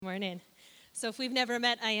Morning. So if we've never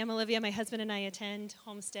met, I am Olivia. My husband and I attend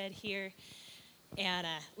Homestead here. And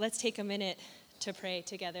let's take a minute to pray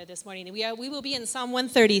together this morning. We will be in Psalm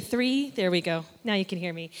 133. There we go. Now you can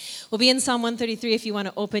hear me. We'll be in Psalm 133 if you want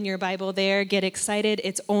to open your Bible there. Get excited.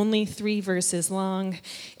 It's only 3 verses long.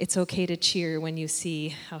 It's okay to cheer when you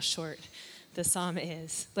see how short the psalm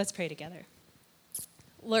is. Let's pray together.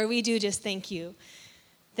 Lord, we do just thank you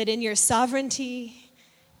that in your sovereignty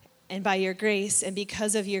and by your grace and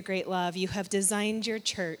because of your great love, you have designed your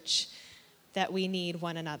church that we need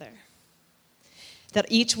one another. That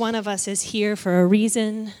each one of us is here for a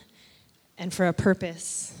reason and for a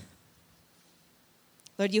purpose.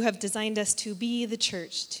 Lord, you have designed us to be the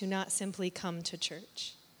church, to not simply come to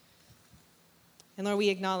church. And Lord, we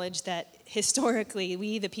acknowledge that historically,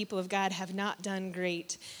 we, the people of God, have not done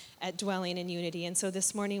great at dwelling in unity. And so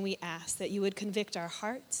this morning we ask that you would convict our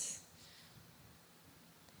hearts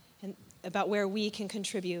and about where we can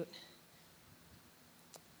contribute.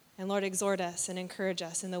 And Lord, exhort us and encourage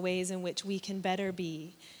us in the ways in which we can better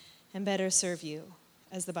be and better serve you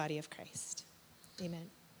as the body of Christ.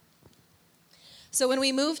 Amen. So when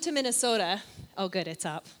we moved to Minnesota, oh good, it's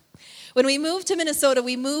up. When we moved to Minnesota,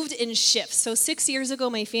 we moved in shifts. So 6 years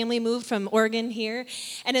ago, my family moved from Oregon here.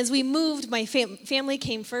 And as we moved, my family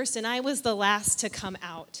came first, and I was the last to come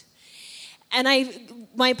out. And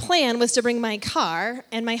my plan was to bring my car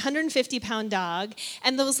and my 150-pound dog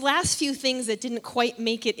and those last few things that didn't quite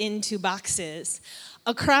make it into boxes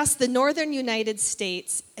across the northern United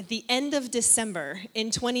States at the end of December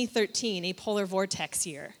in 2013, a polar vortex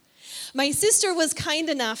year. My sister was kind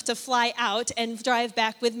enough to fly out and drive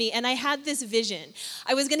back with me, and I had this vision.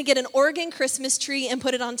 I was going to get an Oregon Christmas tree and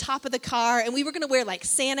put it on top of the car, and we were going to wear like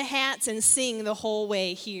Santa hats and sing the whole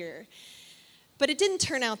way here. But it didn't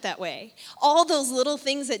turn out that way. All those little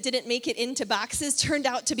things that didn't make it into boxes turned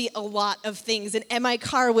out to be a lot of things, and my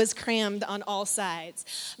car was crammed on all sides.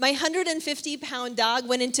 My 150-pound dog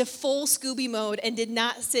went into full Scooby mode and did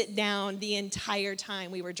not sit down the entire time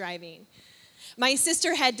we were driving. My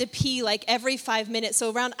sister had to pee like every 5 minutes,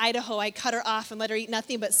 so around Idaho, I cut her off and let her eat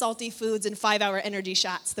nothing but salty foods and 5-hour energy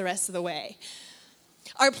shots the rest of the way.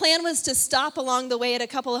 Our plan was to stop along the way at a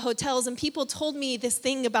couple of hotels, and people told me this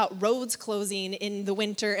thing about roads closing in the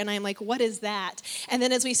winter, and I'm like, what is that? And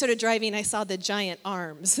then as we started driving, I saw the giant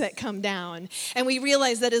arms that come down, and we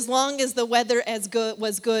realized that as long as the weather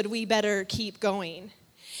was good, we better keep going.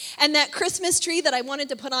 And that Christmas tree that I wanted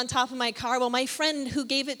to put on top of my car, well, my friend who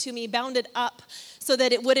gave it to me bound it up so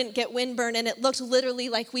that it wouldn't get windburned, and it looked literally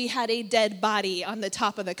like we had a dead body on the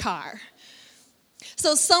top of the car.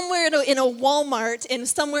 So somewhere in a Walmart and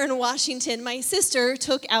somewhere in Washington, my sister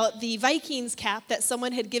took out the Vikings cap that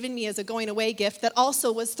someone had given me as a going away gift that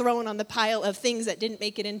also was thrown on the pile of things that didn't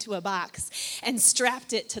make it into a box and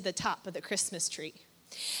strapped it to the top of the Christmas tree.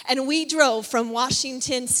 And we drove from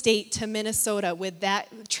Washington State to Minnesota with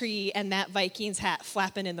that tree and that Vikings hat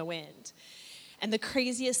flapping in the wind. And the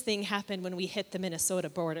craziest thing happened when we hit the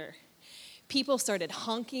Minnesota border. People started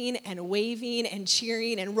honking and waving and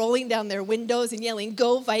cheering and rolling down their windows and yelling,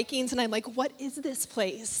 "Go Vikings!" And I'm like, what is this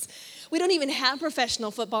place? We don't even have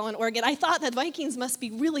professional football in Oregon. I thought that Vikings must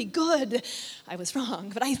be really good. I was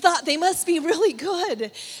wrong, but I thought they must be really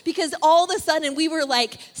good because all of a sudden we were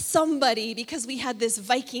like somebody because we had this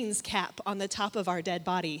Vikings cap on the top of our dead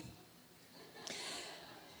body.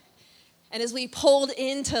 And as we pulled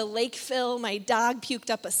into Lakeville, my dog puked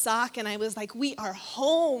up a sock, and I was like, we are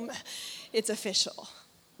home. It's official.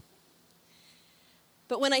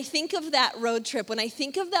 But when I think of that road trip, when I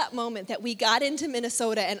think of that moment that we got into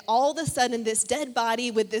Minnesota and all of a sudden this dead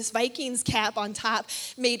body with this Vikings cap on top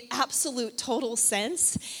made absolute total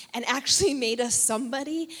sense and actually made us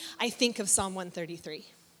somebody, I think of Psalm 133.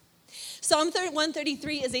 Psalm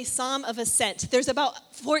 133 is a psalm of ascent. There's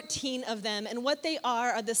about 14 of them, and what they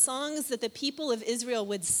are the songs that the people of Israel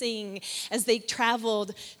would sing as they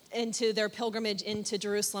traveled into their pilgrimage into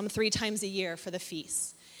Jerusalem 3 times a year for the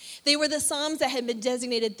feasts. They were the psalms that had been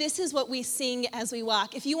designated, this is what we sing as we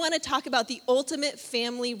walk. If you want to talk about the ultimate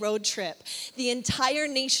family road trip, the entire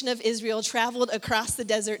nation of Israel traveled across the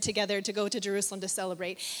desert together to go to Jerusalem to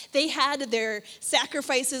celebrate. They had their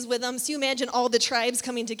sacrifices with them. So you imagine all the tribes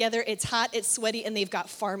coming together. It's hot, it's sweaty, and they've got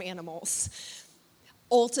farm animals.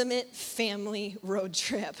 Ultimate family road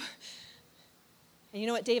trip. And you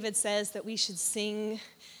know what David says that we should sing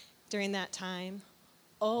during that time?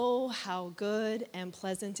 Oh, how good and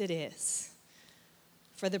pleasant it is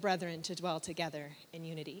for the brethren to dwell together in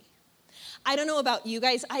unity. I don't know about you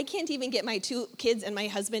guys. I can't even get my 2 kids and my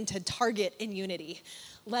husband to Target in unity,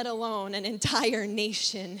 let alone an entire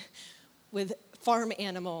nation with farm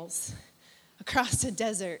animals across a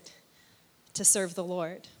desert to serve the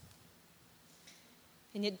Lord.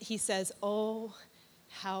 And yet he says, oh,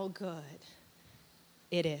 how good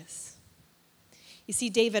it is. You see,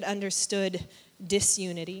 David understood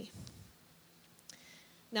disunity.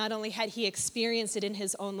 Not only had he experienced it in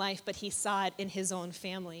his own life, but he saw it in his own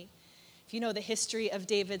family. If you know the history of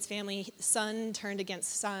David's family, son turned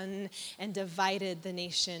against son and divided the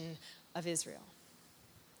nation of Israel.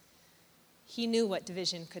 He knew what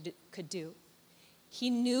division could do. He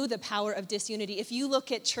knew the power of disunity. If you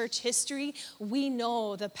look at church history, we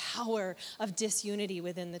know the power of disunity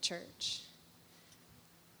within the church.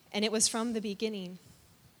 And it was from the beginning.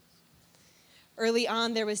 Early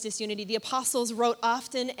on, there was disunity. The apostles wrote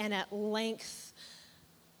often and at length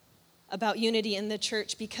about unity in the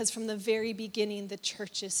church because from the very beginning, the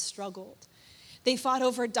churches struggled. They fought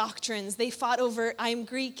over doctrines. They fought over, I'm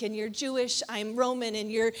Greek and you're Jewish, I'm Roman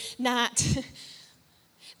and you're not.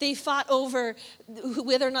 They fought over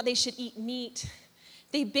whether or not they should eat meat.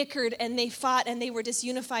 They bickered and they fought and they were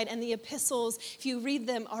disunified. And the epistles, if you read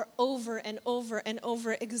them, are over and over and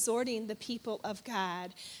over exhorting the people of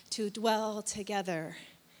God to dwell together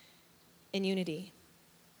in unity.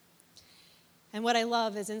 And what I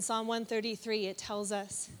love is in Psalm 133, it tells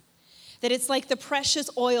us that it's like the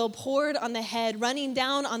precious oil poured on the head, running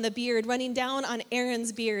down on the beard, running down on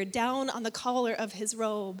Aaron's beard, down on the collar of his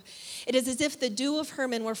robe. It is as if the dew of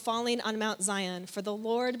Hermon were falling on Mount Zion, for the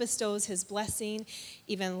Lord bestows his blessing,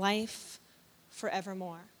 even life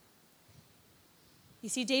forevermore. You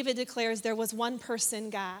see, David declares there was one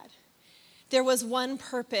person, God. There was one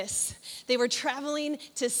purpose. They were traveling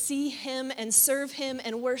to see him and serve him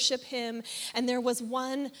and worship him, and there was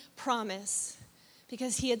one promise.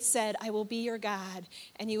 Because he had said, I will be your God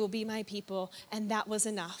and you will be my people. And that was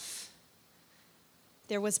enough.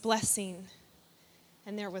 There was blessing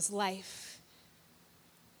and there was life.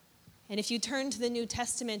 And if you turn to the New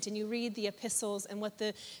Testament and you read the epistles and what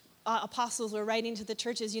the apostles were writing to the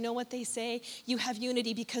churches, you know what they say? You have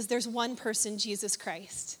unity because there's one person, Jesus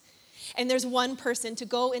Christ. And there's one person to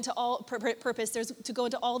go into all purpose. There's to go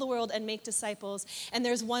into all the world and make disciples. And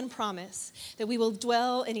there's one promise that we will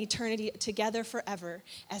dwell in eternity together forever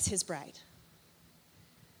as his bride.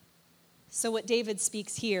 So what David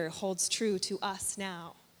speaks here holds true to us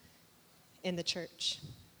now in the church.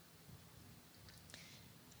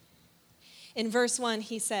 In verse 1,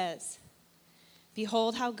 he says,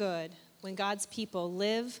 behold how good when God's people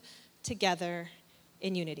live together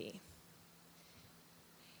in unity.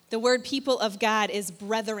 The word people of God is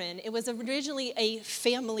brethren. It was originally a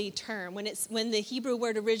family term. When the Hebrew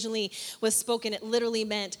word originally was spoken, it literally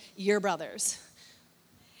meant your brothers.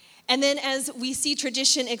 And then as we see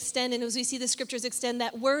tradition extend and as we see the scriptures extend,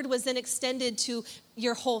 that word was then extended to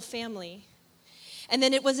your whole family. And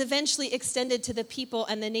then it was eventually extended to the people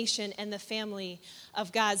and the nation and the family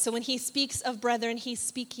of God. So when he speaks of brethren, he's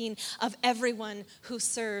speaking of everyone who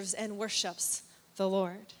serves and worships the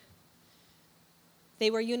Lord. They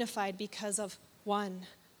were unified because of one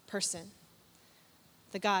person,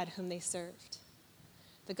 the God whom they served,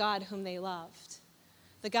 the God whom they loved,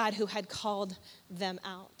 the God who had called them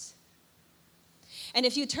out. And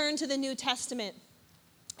if you turn to the New Testament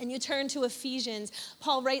and you turn to Ephesians,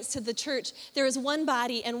 Paul writes to the church, there is one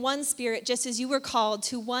body and one spirit, just as you were called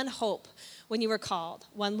to one hope when you were called.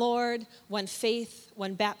 One Lord, one faith,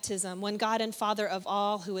 one baptism, one God and Father of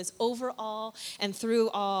all, who is over all and through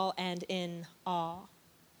all and in all.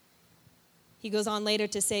 He goes on later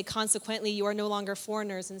to say, consequently, you are no longer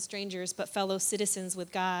foreigners and strangers, but fellow citizens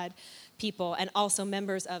with God, people, and also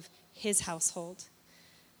members of his household,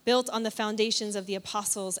 built on the foundations of the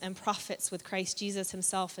apostles and prophets with Christ Jesus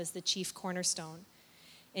himself as the chief cornerstone.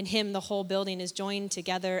 In him, the whole building is joined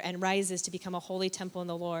together and rises to become a holy temple in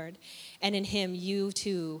the Lord. And in him, you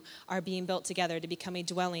too are being built together to become a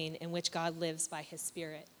dwelling in which God lives by his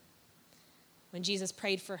Spirit. When Jesus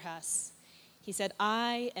prayed for us, he said,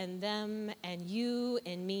 I and them and you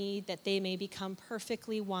and me, that they may become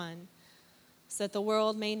perfectly one, so that the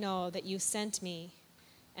world may know that you sent me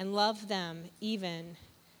and love them even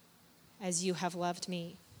as you have loved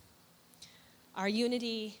me. Our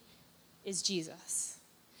unity is Jesus.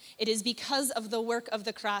 It is because of the work of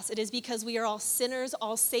the cross. It is because we are all sinners,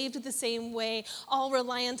 all saved the same way, all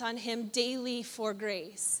reliant on him daily for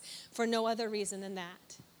grace, for no other reason than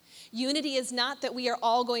that. Unity is not that we are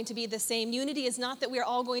all going to be the same. Unity is not that we are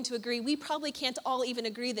all going to agree. We probably can't all even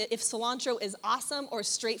agree that if cilantro is awesome or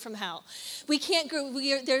straight from hell. We can't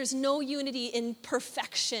agree. There's no unity in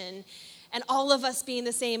perfection and all of us being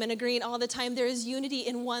the same and agreeing all the time. There is unity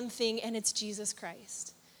in one thing, and it's Jesus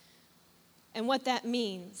Christ. And what that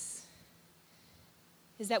means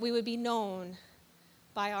is that we would be known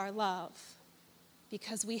by our love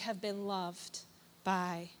because we have been loved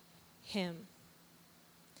by him.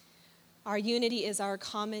 Our unity is our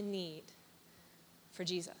common need for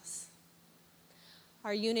Jesus.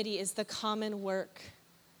 Our unity is the common work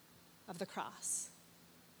of the cross.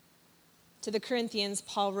 To the Corinthians,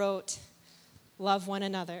 Paul wrote, "Love one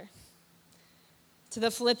another." To the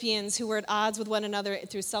Philippians, who were at odds with one another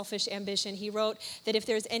through selfish ambition, he wrote that if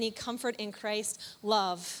there's any comfort in Christ,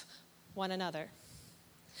 love one another.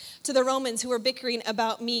 To the Romans, who were bickering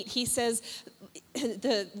about meat, he says,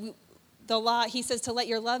 he says to let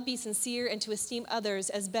your love be sincere and to esteem others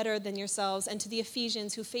as better than yourselves. And to the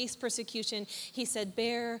Ephesians, who faced persecution, he said,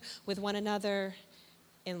 bear with one another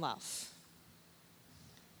in love.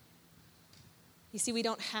 You see, we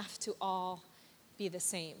don't have to all be the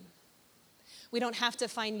same. We don't have to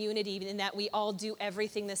find unity in that we all do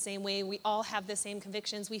everything the same way. We all have the same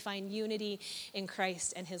convictions. We find unity in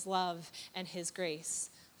Christ and his love and his grace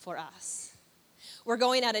for us. We're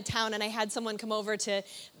going out of town, and I had someone come over to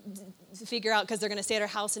figure out, because they're going to stay at our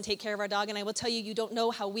house and take care of our dog, and I will tell you, you don't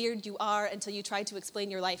know how weird you are until you try to explain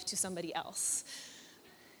your life to somebody else.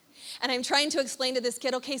 And I'm trying to explain to this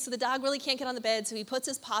kid, okay, so the dog really can't get on the bed, so he puts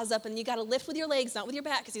his paws up, and you got to lift with your legs, not with your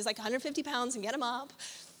back, because he's like 150 pounds, and get him up.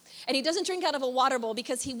 And he doesn't drink out of a water bowl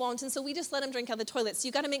because he won't, and so we just let him drink out of the toilet. So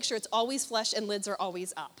you got to make sure it's always flush and lids are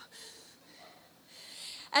always up.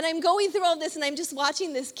 And I'm going through all this, and I'm just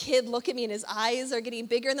watching this kid look at me, and his eyes are getting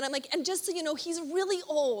bigger. And then I'm like, and just so you know, he's really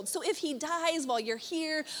old. So if he dies while you're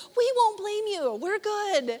here, we won't blame you. We're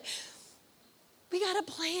good. We got a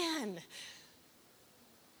plan.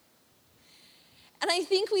 And I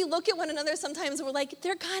think we look at one another sometimes and we're like,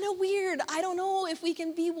 they're kind of weird. I don't know if we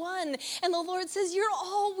can be one. And the Lord says, you're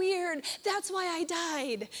all weird. That's why I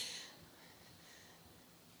died.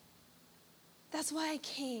 That's why I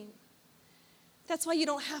came. That's why you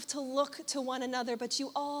don't have to look to one another, but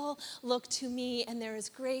you all look to me, and there is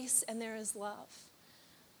grace and there is love.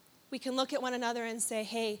 We can look at one another and say,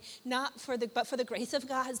 hey, but for the grace of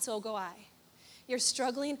God, so go I. You're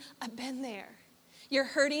struggling, I've been there. You're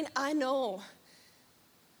hurting, I know.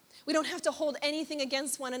 We don't have to hold anything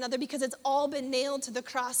against one another because it's all been nailed to the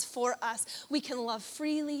cross for us. We can love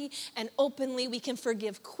freely and openly. We can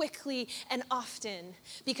forgive quickly and often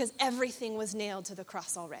because everything was nailed to the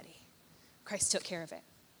cross already. Christ took care of it,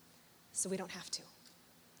 so we don't have to.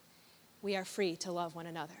 We are free to love one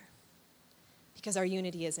another because our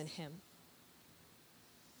unity is in him.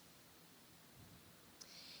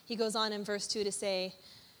 He goes on in verse 2 to say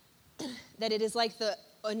that it is like the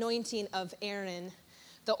anointing of Aaron,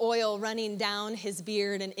 the oil running down his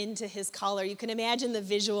beard and into his collar. You can imagine the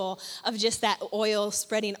visual of just that oil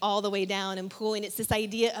spreading all the way down and pooling. It's this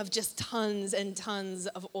idea of just tons and tons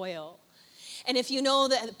of oil. And if you know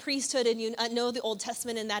the priesthood and you know the Old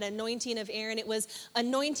Testament and that anointing of Aaron, it was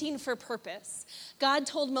anointing for purpose. God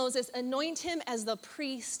told Moses, anoint him as the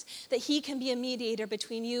priest, that he can be a mediator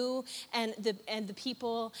between you and the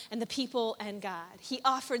people and God. He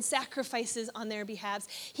offered sacrifices on their behalves.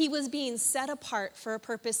 He was being set apart for a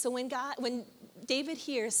purpose. So when David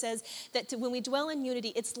here says that when we dwell in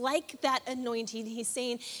unity, it's like that anointing. He's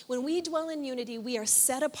saying when we dwell in unity, we are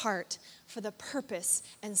set apart for the purpose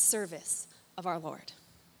and service of our Lord.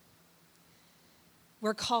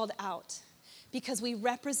 We're called out because we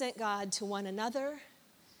represent God to one another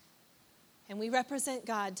and we represent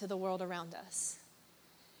God to the world around us.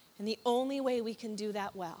 And the only way we can do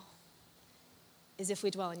that well is if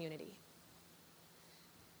we dwell in unity.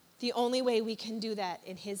 The only way we can do that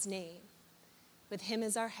in his name, with him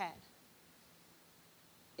as our head,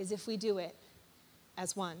 is if we do it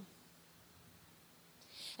as one.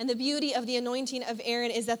 And the beauty of the anointing of Aaron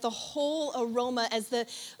is that the whole aroma, as the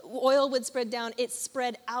oil would spread down, it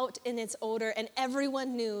spread out in its odor, and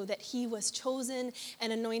everyone knew that he was chosen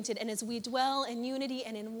and anointed. And as we dwell in unity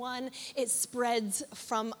and in one, it spreads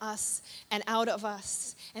from us and out of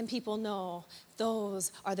us, and people know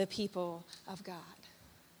those are the people of God.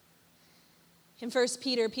 In 1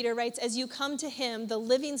 Peter, Peter writes, as you come to him, the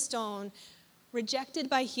living stone, rejected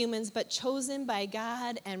by humans, but chosen by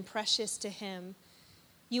God and precious to him,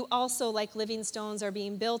 you also, like living stones, are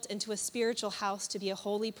being built into a spiritual house to be a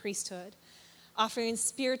holy priesthood, offering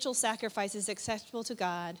spiritual sacrifices acceptable to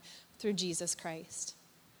God through Jesus Christ.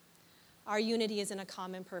 Our unity is in a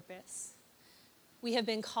common purpose. We have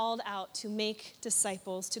been called out to make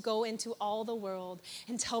disciples, to go into all the world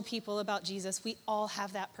and tell people about Jesus. We all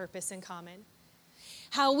have that purpose in common.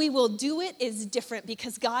 How we will do it is different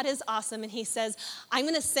because God is awesome, and he says, I'm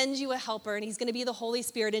going to send you a helper, and he's going to be the Holy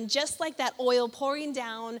Spirit. And just like that oil pouring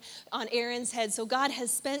down on Aaron's head, so God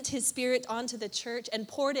has spent his Spirit onto the church and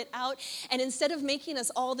poured it out. And instead of making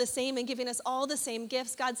us all the same and giving us all the same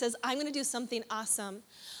gifts, God says, I'm going to do something awesome.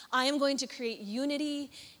 I am going to create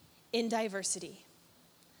unity in diversity.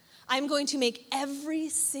 I'm going to make every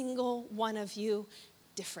single one of you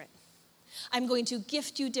different. I'm going to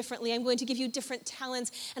gift you differently. I'm going to give you different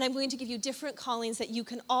talents, and I'm going to give you different callings that you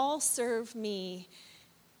can all serve me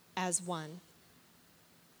as one.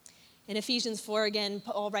 In Ephesians 4, again,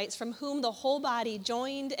 Paul writes, from whom the whole body,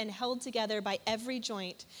 joined and held together by every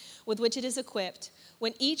joint with which it is equipped,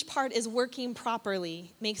 when each part is working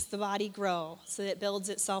properly, makes the body grow so that it builds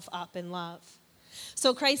itself up in love.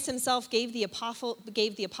 So Christ himself gave the apostles,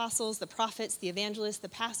 the prophets, the evangelists, the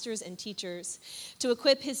pastors, and teachers to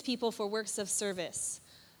equip his people for works of service,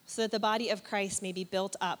 so that the body of Christ may be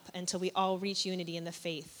built up until we all reach unity in the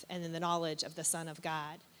faith and in the knowledge of the Son of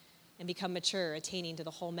God, and become mature, attaining to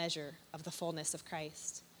the whole measure of the fullness of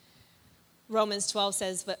Christ. Romans 12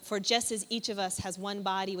 says, but for just as each of us has one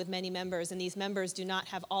body with many members, and these members do not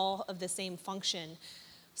have all of the same function,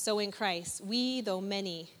 so in Christ, we, though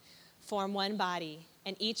many, form one body,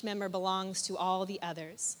 and each member belongs to all the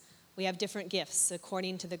others. We have different gifts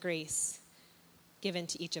according to the grace given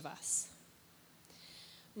to each of us.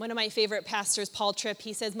 One of my favorite pastors, Paul Tripp,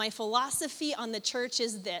 he says, my philosophy on the church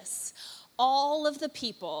is this: all of the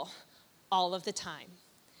people, all of the time,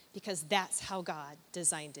 because that's how God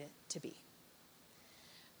designed it to be.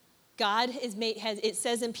 God it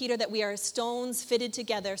says in Peter that we are stones fitted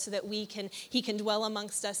together so that he can dwell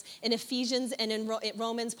amongst us. In Ephesians and in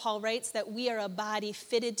Romans, Paul writes that we are a body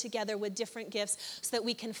fitted together with different gifts so that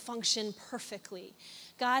we can function perfectly.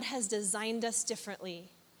 God has designed us differently,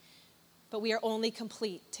 but we are only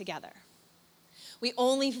complete together. We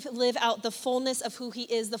only live out the fullness of who he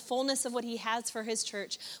is, the fullness of what he has for his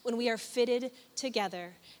church, when we are fitted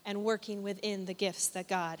together and working within the gifts that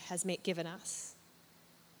God has given us.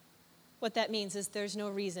 What that means is there's no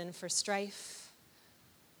reason for strife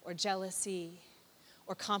or jealousy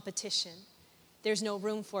or competition. There's no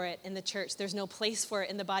room for it in the church. There's no place for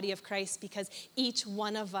it in the body of Christ, because each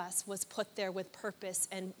one of us was put there with purpose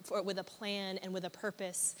and with a plan and with a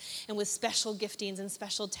purpose and with special giftings and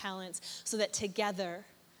special talents, so that together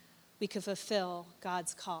we could fulfill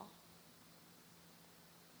God's call.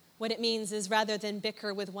 What it means is, rather than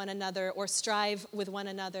bicker with one another or strive with one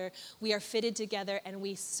another, we are fitted together and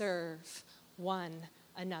we serve one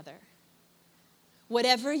another.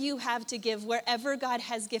 Whatever you have to give, wherever God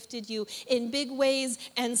has gifted you, in big ways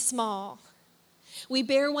and small, we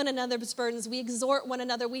bear one another's burdens, we exhort one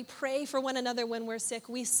another, we pray for one another when we're sick,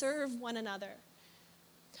 we serve one another.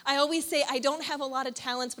 I always say I don't have a lot of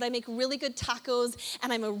talents, but I make really good tacos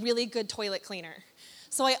and I'm a really good toilet cleaner.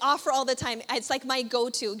 So I offer all the time. It's like my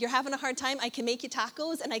go-to. You're having a hard time, I can make you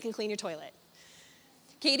tacos and I can clean your toilet.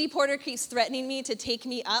 Katie Porter keeps threatening me to take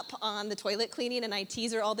me up on the toilet cleaning, and I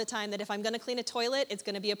tease her all the time that if I'm going to clean a toilet, it's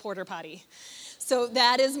going to be a porter potty. So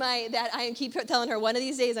I keep telling her one of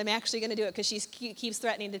these days I'm actually going to do it, because she keeps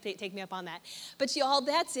threatening to take me up on that. But y'all,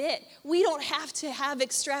 that's it. We don't have to have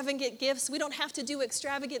extravagant gifts. We don't have to do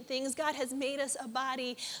extravagant things. God has made us a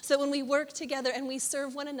body so when we work together and we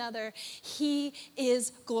serve one another, he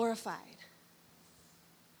is glorified.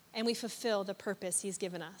 And we fulfill the purpose he's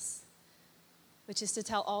given us, which is to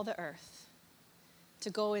tell all the earth, to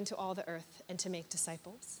go into all the earth and to make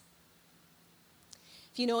disciples.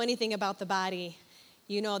 If you know anything about the body,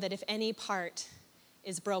 you know that if any part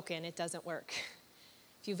is broken, it doesn't work.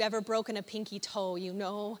 If you've ever broken a pinky toe, you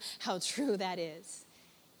know how true that is.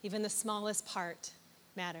 Even the smallest part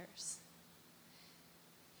matters.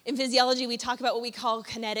 In physiology, we talk about what we call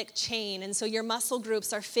kinetic chain. And so your muscle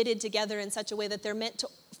groups are fitted together in such a way that they're meant to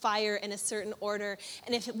fire in a certain order.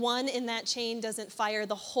 And if one in that chain doesn't fire,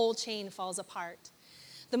 the whole chain falls apart.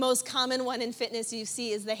 The most common one in fitness you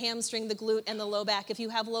see is the hamstring, the glute, and the low back. If you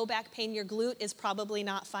have low back pain, your glute is probably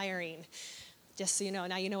not firing. Just so you know,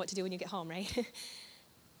 now you know what to do when you get home, right?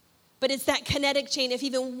 But it's that kinetic chain. If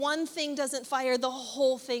even one thing doesn't fire, the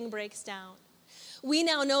whole thing breaks down. We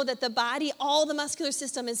now know that the body, all the muscular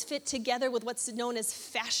system, is fit together with what's known as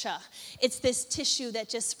fascia. It's this tissue that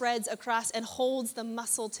just spreads across and holds the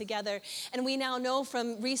muscle together. And we now know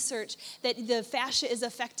from research that the fascia is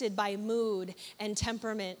affected by mood and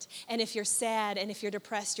temperament. And if you're sad and if you're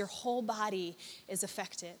depressed, your whole body is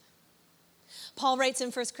affected. Paul writes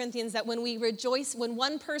in 1 Corinthians that when we rejoice, when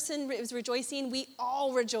one person is rejoicing, we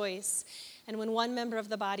all rejoice. And when one member of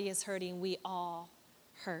the body is hurting, we all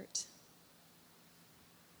hurt.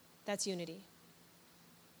 That's unity.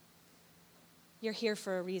 You're here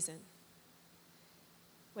for a reason.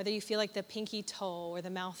 Whether you feel like the pinky toe or the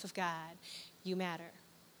mouth of God, you matter.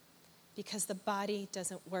 Because the body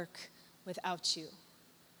doesn't work without you.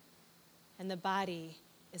 And the body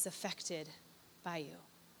is affected by you.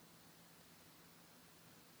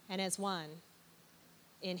 And as one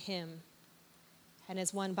in him, and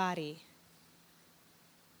as one body,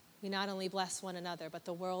 we not only bless one another, but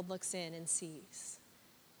the world looks in and sees.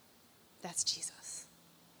 That's Jesus.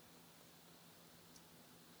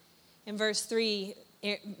 In verse 3,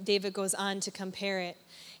 David goes on to compare it.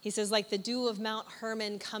 He says, like the dew of Mount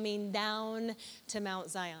Hermon coming down to Mount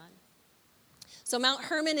Zion. So Mount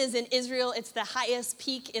Hermon is in Israel. It's the highest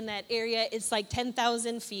peak in that area. It's like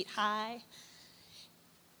 10,000 feet high.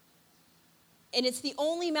 And it's the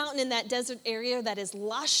only mountain in that desert area that is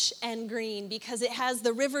lush and green because it has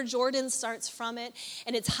the river Jordan starts from it,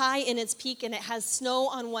 and it's high in its peak, and it has snow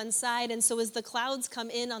on one side. And so as the clouds come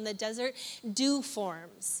in on the desert, dew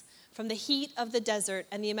forms from the heat of the desert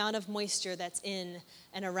and the amount of moisture that's in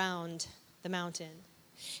and around the mountain.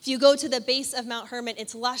 If you go to the base of Mount Hermon,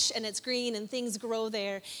 it's lush and it's green and things grow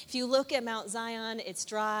there. If you look at Mount Zion, it's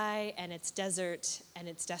dry and it's desert and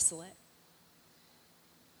it's desolate.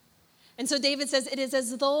 And so David says, it is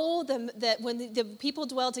as though that when the people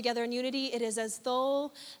dwell together in unity, it is as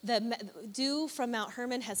though the dew from Mount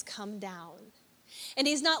Hermon has come down. And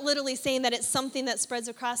he's not literally saying that it's something that spreads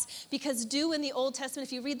across, because dew in the Old Testament,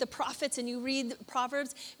 if you read the prophets and you read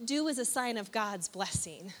Proverbs, dew is a sign of God's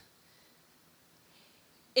blessing.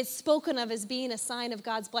 It's spoken of as being a sign of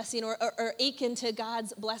God's blessing or akin to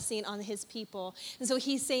God's blessing on his people. And so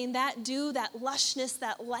he's saying that dew, that lushness,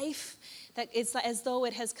 that life, that it's as though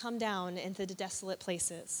it has come down into the desolate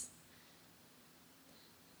places.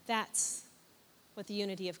 That's what the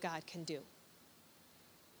unity of God can do.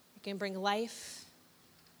 It can bring life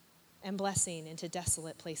and blessing into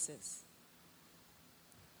desolate places.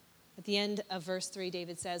 At the end of verse 3,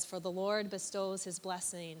 David says, "For the Lord bestows his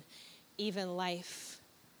blessing, even life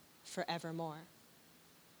forevermore."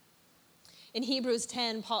 In Hebrews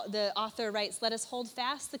 10, Paul, the author writes, "Let us hold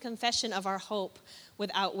fast the confession of our hope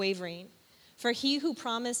without wavering. For he who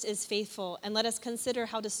promised is faithful, and let us consider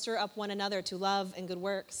how to stir up one another to love and good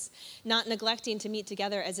works, not neglecting to meet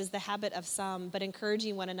together as is the habit of some, but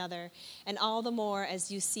encouraging one another, and all the more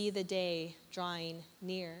as you see the day drawing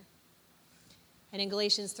near." And in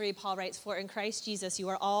Galatians 3, Paul writes, "For in Christ Jesus you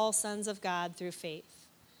are all sons of God through faith.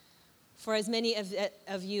 For as many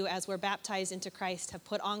of you as were baptized into Christ have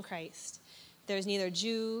put on Christ. There is neither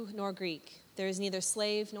Jew nor Greek. There is neither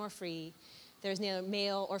slave nor free. There is neither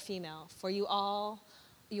male or female. For you are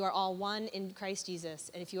all one in Christ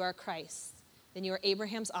Jesus. And if you are Christ, then you are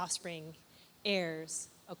Abraham's offspring, heirs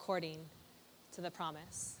according to the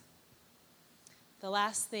promise." The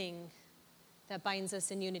last thing that binds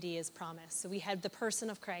us in unity is promise. So we had the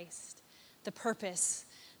person of Christ, the purpose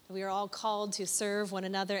that we are all called to serve one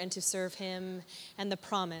another and to serve him, and the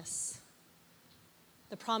promise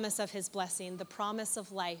of his blessing, the promise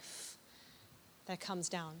of life that comes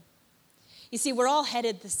down. You see, we're all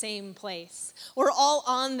headed the same place. We're all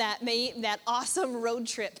on that awesome road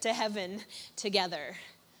trip to heaven together.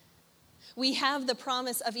 We have the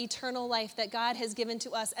promise of eternal life that God has given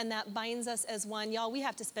to us, and that binds us as one. Y'all, we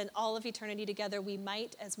have to spend all of eternity together. We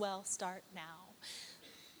might as well start now.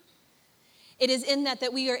 It is in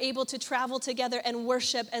that we are able to travel together and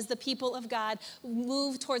worship as the people of God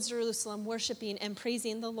move towards Jerusalem, worshiping and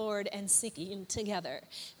praising the Lord and singing together,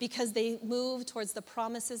 because they move towards the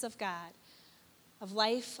promises of God, of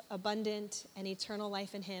life, abundant, and eternal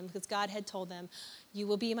life in him, because God had told them, "You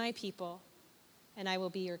will be my people, and I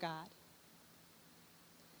will be your God."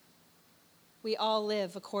 We all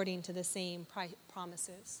live according to the same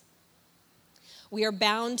promises. We are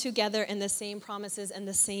bound together in the same promises and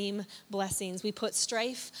the same blessings. We put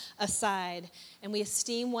strife aside, and we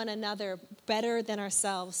esteem one another better than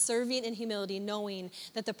ourselves, serving in humility, knowing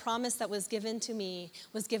that the promise that was given to me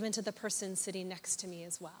was given to the person sitting next to me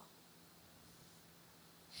as well.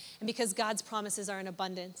 And because God's promises are in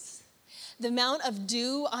abundance, the amount of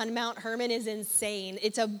dew on Mount Hermon is insane.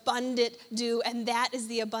 It's abundant dew, and that is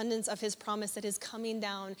the abundance of his promise that is coming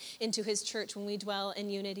down into his church when we dwell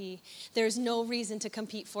in unity. There's no reason to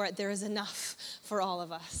compete for it. There is enough for all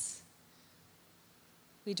of us.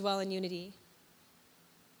 We dwell in unity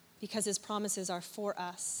because his promises are for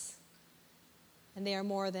us, and they are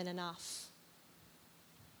more than enough.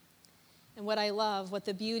 And what I love, what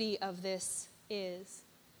the beauty of this is,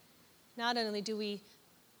 not only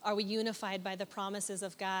are we unified by the promises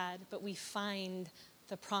of God, but we find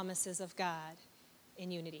the promises of God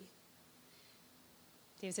in unity.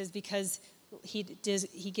 David says, because he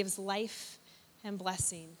gives life and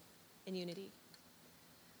blessing in unity.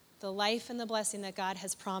 the life and the blessing that God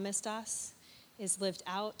has promised us is lived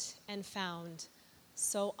out and found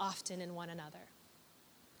so often in one another.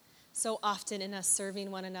 So often in us serving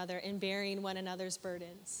one another and bearing one another's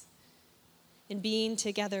burdens. In being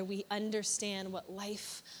together, we understand what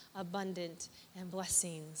life abundant and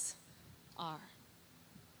blessings are.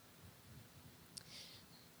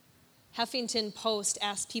 Huffington Post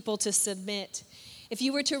asked people to submit, if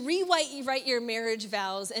you were to rewrite your marriage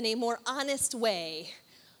vows in a more honest way,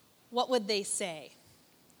 what would they say?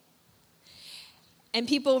 And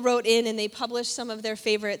people wrote in and they published some of their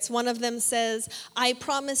favorites. One of them says, I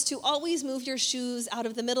promise to always move your shoes out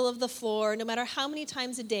of the middle of the floor, no matter how many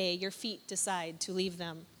times a day your feet decide to leave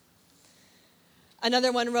them.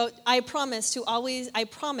 Another one wrote, I promise to always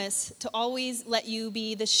let you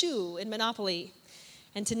be the shoe in Monopoly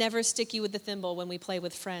and to never stick you with the thimble when we play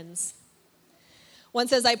with friends. One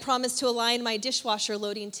says, I promise to align my dishwasher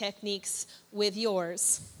loading techniques with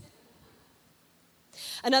yours.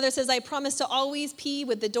 Another says, I promise to always pee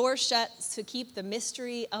with the door shut to keep the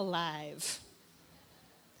mystery alive.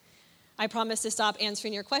 I promise to stop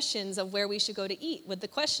answering your questions of where we should go to eat with the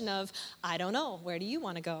question of, I don't know, where do you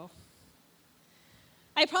want to go?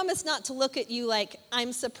 I promise not to look at you like,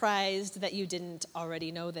 I'm surprised that you didn't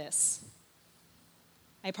already know this.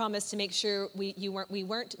 I promise to make sure we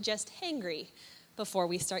weren't just hangry before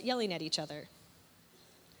we start yelling at each other.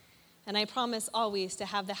 And I promise always to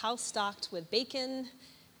have the house stocked with bacon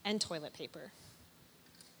and toilet paper.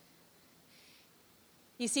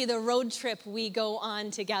 You see, the road trip we go on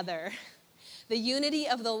together, the unity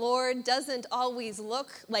of the Lord doesn't always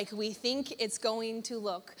look like we think it's going to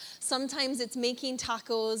look. Sometimes it's making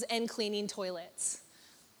tacos and cleaning toilets.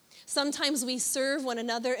 Sometimes we serve one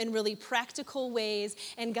another in really practical ways,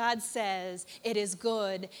 and God says it is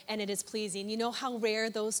good and it is pleasing. You know how rare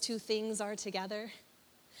those two things are together?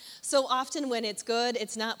 So often when it's good,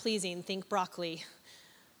 it's not pleasing, think broccoli.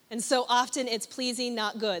 And so often it's pleasing,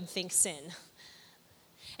 not good, think sin.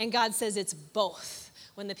 And God says it's both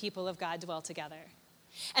when the people of God dwell together.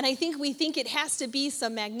 And I think we think it has to be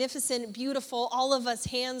some magnificent, beautiful, all of us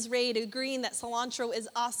hands raised, agreeing that cilantro is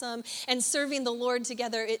awesome and serving the Lord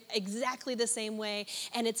together exactly the same way.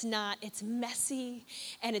 And it's not. It's messy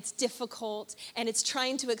and it's difficult and it's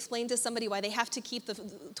trying to explain to somebody why they have to keep the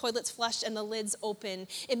toilets flushed and the lids open.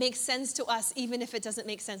 It makes sense to us even if it doesn't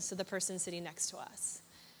make sense to the person sitting next to us.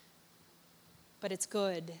 But it's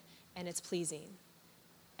good and it's pleasing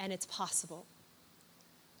and it's possible.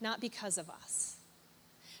 Not because of us.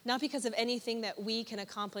 Not because of anything that we can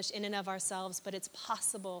accomplish in and of ourselves, but it's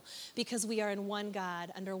possible because we are in one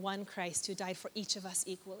God, under one Christ who died for each of us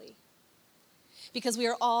equally. Because we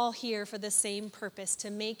are all here for the same purpose, to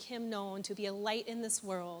make him known, to be a light in this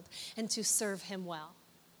world, and to serve him well.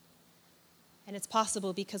 And it's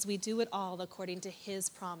possible because we do it all according to his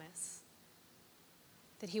promise,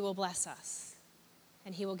 that he will bless us,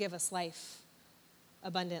 and he will give us life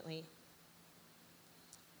abundantly.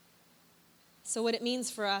 So what it means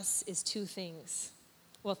for us is two things.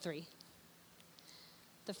 Well, three.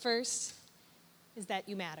 The first is that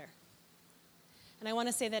you matter. And I want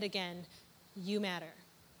to say that again. You matter.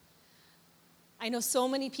 I know so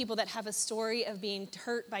many people that have a story of being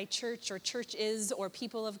hurt by church or churches or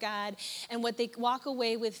people of God, and what they walk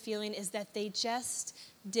away with feeling is that they just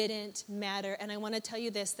didn't matter. And I want to tell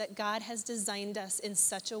you this, that God has designed us in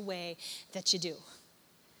such a way that you do.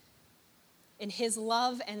 In his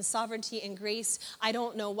love and sovereignty and grace, I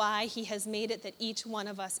don't know why he has made it that each one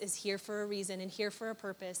of us is here for a reason and here for a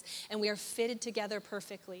purpose, and we are fitted together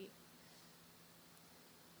perfectly.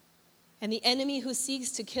 And the enemy who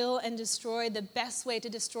seeks to kill and destroy, the best way to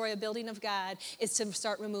destroy a building of God is to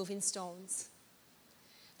start removing stones.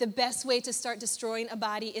 The best way to start destroying a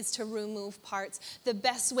body is to remove parts. The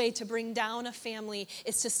best way to bring down a family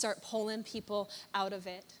is to start pulling people out of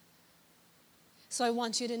it. So I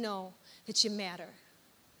want you to know that you matter,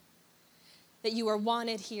 that you are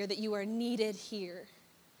wanted here, that you are needed here,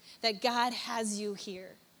 that God has you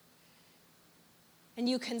here. And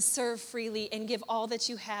you can serve freely and give all that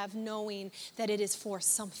you have, knowing that it is for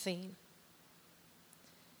something.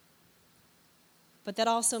 But that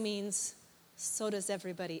also means so does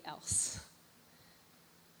everybody else.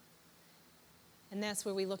 And that's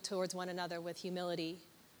where we look towards one another with humility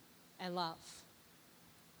and love.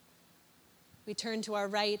 We turn to our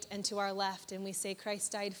right and to our left and we say,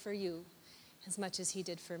 Christ died for you as much as he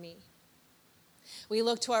did for me. We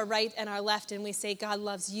look to our right and our left and we say, God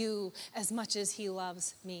loves you as much as he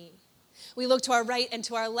loves me. We look to our right and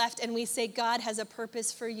to our left and we say, God has a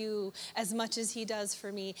purpose for you as much as he does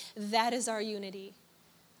for me. That is our unity.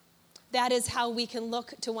 That is how we can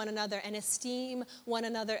look to one another and esteem one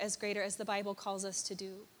another as greater, as the Bible calls us to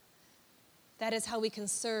do. That is how we can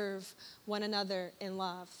serve one another in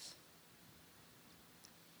love.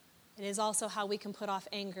 It is also how we can put off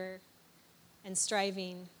anger and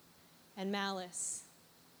striving and malice.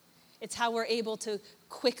 It's how we're able to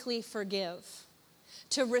quickly forgive,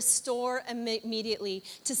 to restore immediately,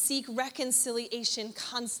 to seek reconciliation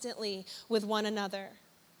constantly with one another.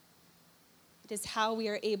 It is how we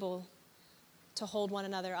are able to hold one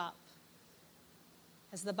another up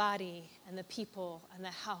as the body and the people and the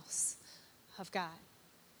house of God.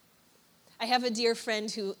 I have a dear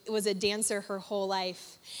friend who was a dancer her whole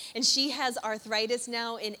life, and she has arthritis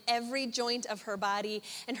now in every joint of her body,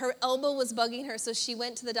 and her elbow was bugging her, so she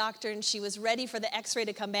went to the doctor, and she was ready for the x-ray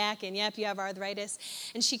to come back, and yep, you have arthritis.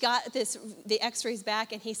 And she got the x-rays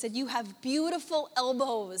back, and he said, "You have beautiful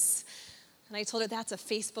elbows." And I told her, that's a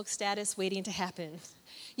Facebook status waiting to happen.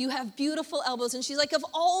 You have beautiful elbows. And she's like, of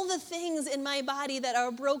all the things in my body that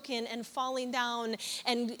are broken and falling down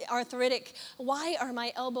and arthritic, why are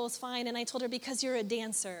my elbows fine? And I told her, because you're a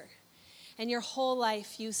dancer. And your whole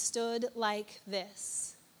life you stood like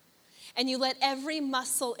this. And you let every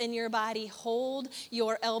muscle in your body hold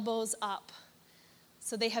your elbows up.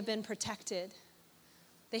 So they have been protected.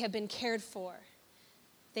 They have been cared for.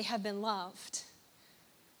 They have been loved.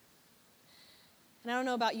 And I don't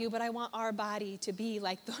know about you, but I want our body to be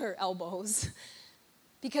like their elbows.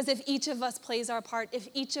 Because if each of us plays our part, if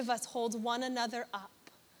each of us holds one another up,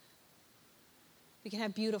 we can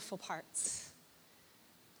have beautiful parts.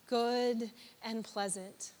 Good and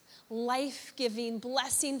pleasant, life-giving,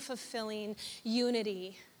 blessing-fulfilling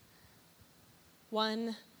unity,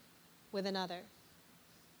 one with another.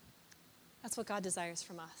 That's what God desires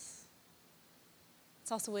from us.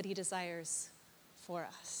 It's also what he desires for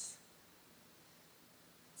us.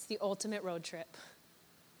 It's the ultimate road trip.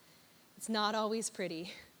 It's not always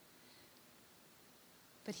pretty,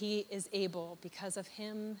 but he is able, because of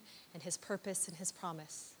him and his purpose and his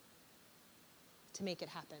promise, to make it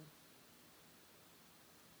happen.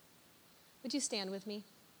 Would you stand with me?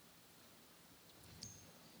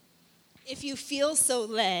 If you feel so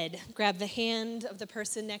led, grab the hand of the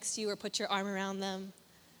person next to you or put your arm around them,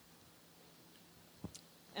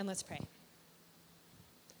 and let's pray.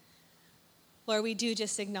 Lord, we do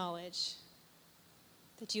just acknowledge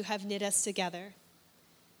that you have knit us together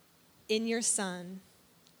in your Son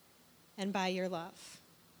and by your love.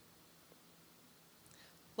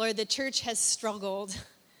 Lord, the church has struggled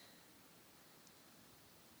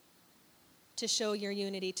to show your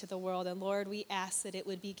unity to the world. And Lord, we ask that it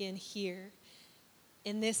would begin here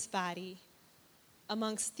in this body,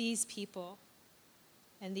 amongst these people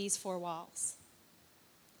and these four walls.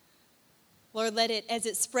 Lord, let it, as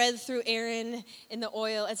it spread through Aaron in the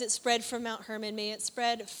oil, as it spread from Mount Hermon, may it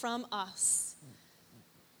spread from us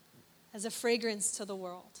as a fragrance to the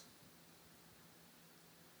world.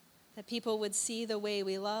 That people would see the way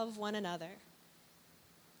we love one another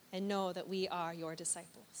and know that we are your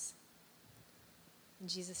disciples. In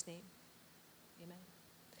Jesus' name, amen.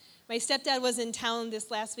 My stepdad was in town this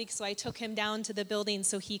last week, so I took him down to the building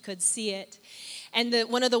so he could see it. And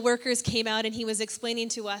one of the workers came out, and he was explaining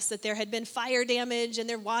to us that there had been fire damage and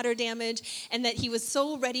there water damage, and that he was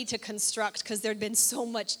so ready to construct because there had been so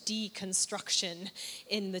much deconstruction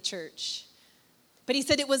in the church. But he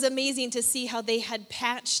said it was amazing to see how they had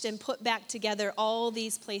patched and put back together all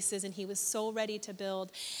these places, and he was so ready to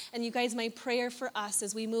build. And you guys, my prayer for us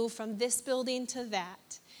as we move from this building to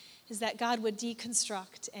that is that God would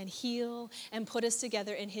deconstruct and heal and put us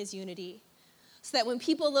together in his unity. So that when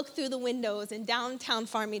people look through the windows in downtown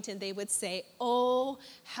Farmington, they would say, oh,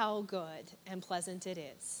 how good and pleasant it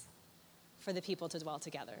is for the people to dwell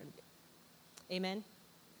together. Amen.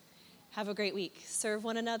 Have a great week. Serve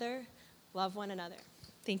one another. Love one another.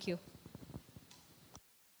 Thank you.